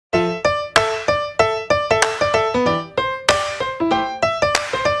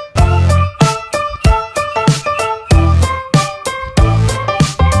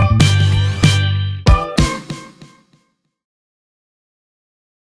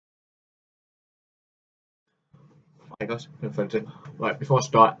Hey guys, right, before I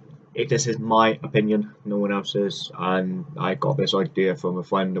start, this is my opinion, no one else's, and I got this idea from a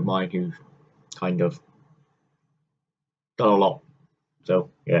friend of mine who's kind of done a lot. So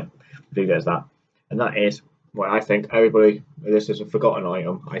yeah, leave it as that. And that is what I think everybody, this is a forgotten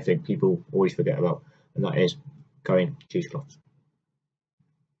item, I think people always forget about, and that is currying cheesecloths.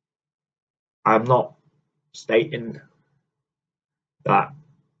 I'm not stating that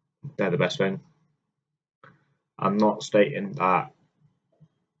they're the best thing. I'm not stating that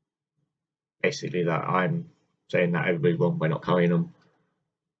basically that I'm saying that everybody's wrong by not carrying them.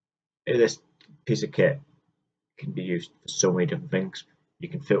 This piece of kit can be used for so many different things. You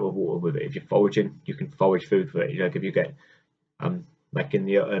can filter water with it. If you're foraging, you can forage food with it. Like if you get like in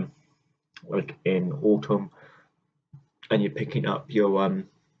the like in autumn and you're picking up your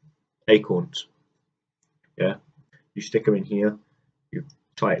acorns, yeah, you stick them in here, you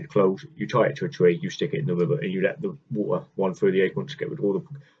tie it close, you tie it to a tree, you stick it in the river, and you let the water run through the acorns to get rid of all the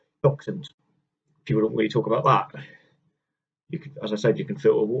toxins. People don't really talk about that. You can, as I said, you can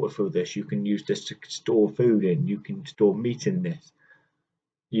filter water through this. You can use this to store food in. You can store meat in this.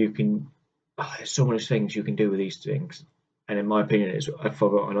 You can, there's so many things you can do with these things. And in my opinion, it's a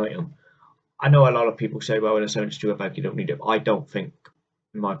forgotten item. I know a lot of people say, well, in a 72 bag, you don't need it. I don't think,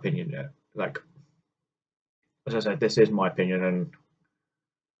 in my opinion, like, as I said, this is my opinion, and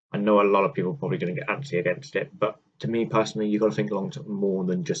I know a lot of people are probably going to get antsy against it. But to me personally, you've got to think long more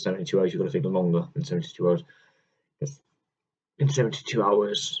than just 72 hours. You've got to think longer than 72 hours. In 72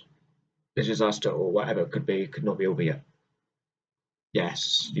 hours, the disaster or whatever could not be over yet.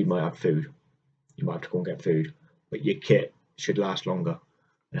 Yes, you might have food, you might have to go and get food, but your kit should last longer.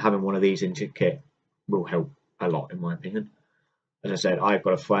 And having one of these in your kit will help a lot, in my opinion. As I said, I've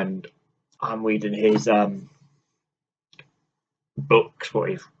got a friend, I'm reading his books, what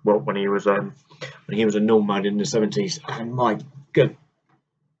he wrote when he was a nomad in the 70s, and my good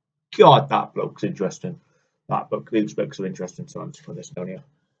God, that bloke's interesting. These books are interesting, so I'm just put this down here.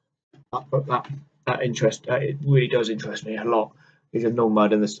 It really does interest me a lot. He's a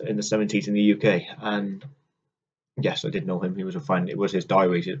nomad in the 70s in the UK, and yes, I did know him. He was a friend. It was his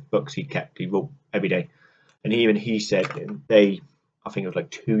diaries, his books he kept. He wrote every day, and he said I think it was like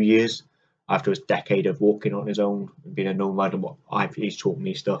 2 years after his decade of walking on his own, being a nomad, and he's taught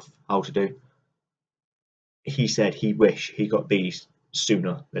me stuff how to do. He said he wished he got these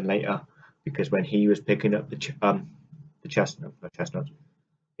sooner than later, because when he was picking up the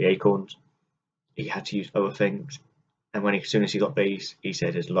acorns, he had to use other things, and as soon as he got these, he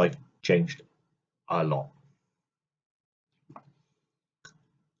said his life changed a lot.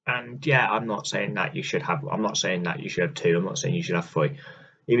 And yeah, I'm not saying that you should have. I'm not saying that you should have two. I'm not saying you should have three.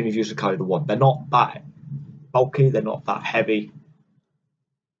 Even if you just carry the one, they're not that bulky. They're not that heavy.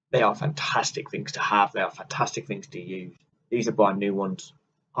 They are fantastic things to have. They are fantastic things to use. These are brand new ones.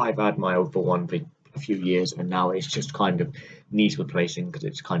 I've had my old one for a few years, and now it's just kind of needs replacing because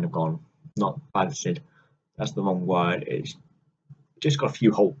it's kind of gone. Not balanced. That's the wrong word. It's just got a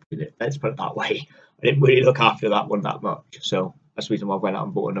few holes in it. Let's put it that way. I didn't really look after that one that much, so that's the reason why I went out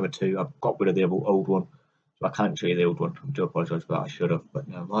and bought another two. I've got rid of the old one, so I can't show you the old one. I do apologise for that. I should have, but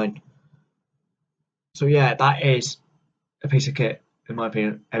never mind. So yeah, that is a piece of kit, in my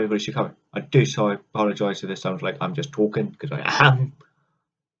opinion, everybody should cover. I do so apologise if this sounds like I'm just talking, because I am.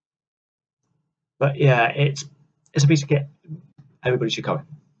 But yeah, it's a piece of kit everybody should cover.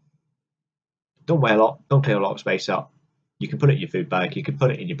 Don't weigh a lot. Don't take a lot of space up. You can put it in your food bag. You can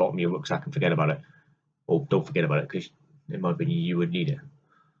put it in your bottom of your rucksack and forget about it. Or don't forget about it, because in my opinion you would need it.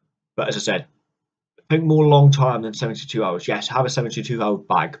 But as I said, think more long term than 72 hours. Yes, have a 72-hour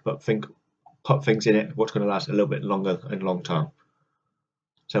bag, but put things in it what's going to last a little bit longer and long term.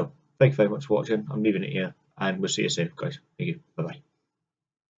 So thank you very much for watching. I'm leaving it here, and we'll see you soon, guys. Thank you. Bye bye.